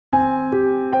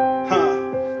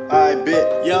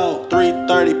Yo,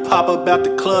 3:30 pop up out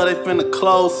the club, they finna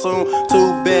close soon.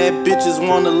 Two bad bitches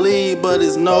wanna leave, but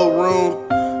it's no room.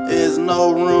 It's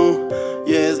no room.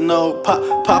 Yeah, it's no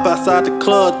pop outside the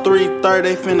club, 3:30,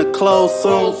 they finna close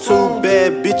soon. Two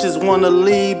bad bitches wanna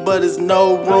leave, but it's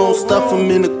no room. Stuff them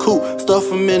in the coop, stuff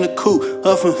them in the coop,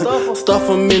 stuff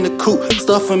them in the coop,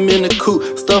 stuff them in the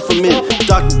coop, stuff them in.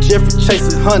 Dr. Jeffrey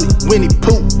chasing honey, Winnie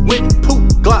Pooh,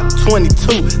 Glock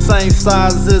 22, same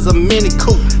size as a mini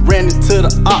coupe. Ran into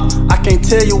the op, I can't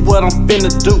tell you what I'm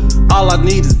finna do. All I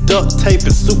need is duct tape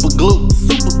and super glue.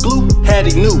 Had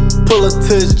he knew, pull up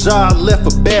to his job, left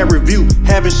a bad review.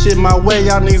 Having shit my way,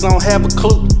 y'all niggas don't have a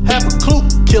clue.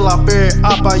 Kill off every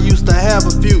op, I used to have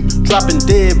a few. Dropping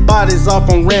dead bodies off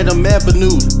on random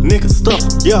avenues. Niggas stuff,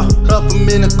 yeah, stuff them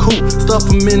in the coop, stuff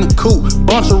them in the coop.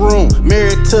 Bunch of room,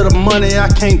 married to the money, I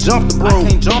can't jump the broom.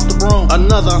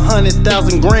 Another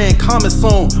 100,000 grand coming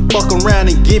soon. Fuck around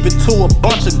and give it to a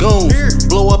bunch of goons.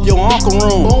 Blow up your uncle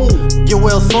room. Get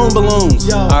well soon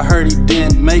balloons. I heard he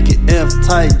didn't make it.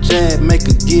 F-type jab, make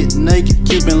her get naked.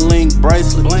 Cuban link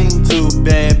bracelet. Two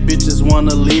bad bitches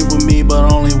wanna leave with me,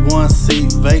 but only one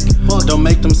seat vacant. Don't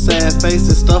make them sad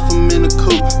faces. Stuff them in the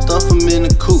coop. Stuff them in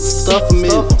the coop. Stuff them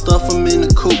in. Stuff them in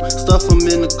the coop. Stuff them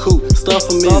in the coop. Stuff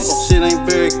them in. Shit ain't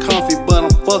very comfy, but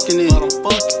I'm fucking in.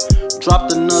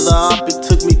 Dropped another op, it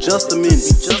took me just a minute.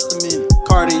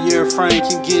 Cartier frame,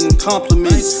 keep getting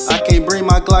compliments. I can't bring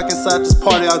my Glock inside this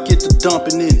party, I'll get to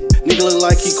dumping in it. Nigga look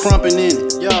like he crumping in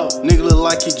it. Nigga look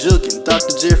like he juking.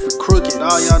 Dr. Jeffrey crooked.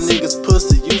 All y'all niggas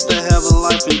pussy. Used to have a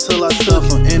life until I took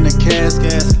him. In the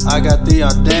casket, I got the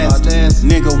audacity.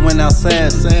 Nigga went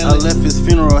outside. I left his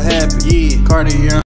funeral happy. Cartier.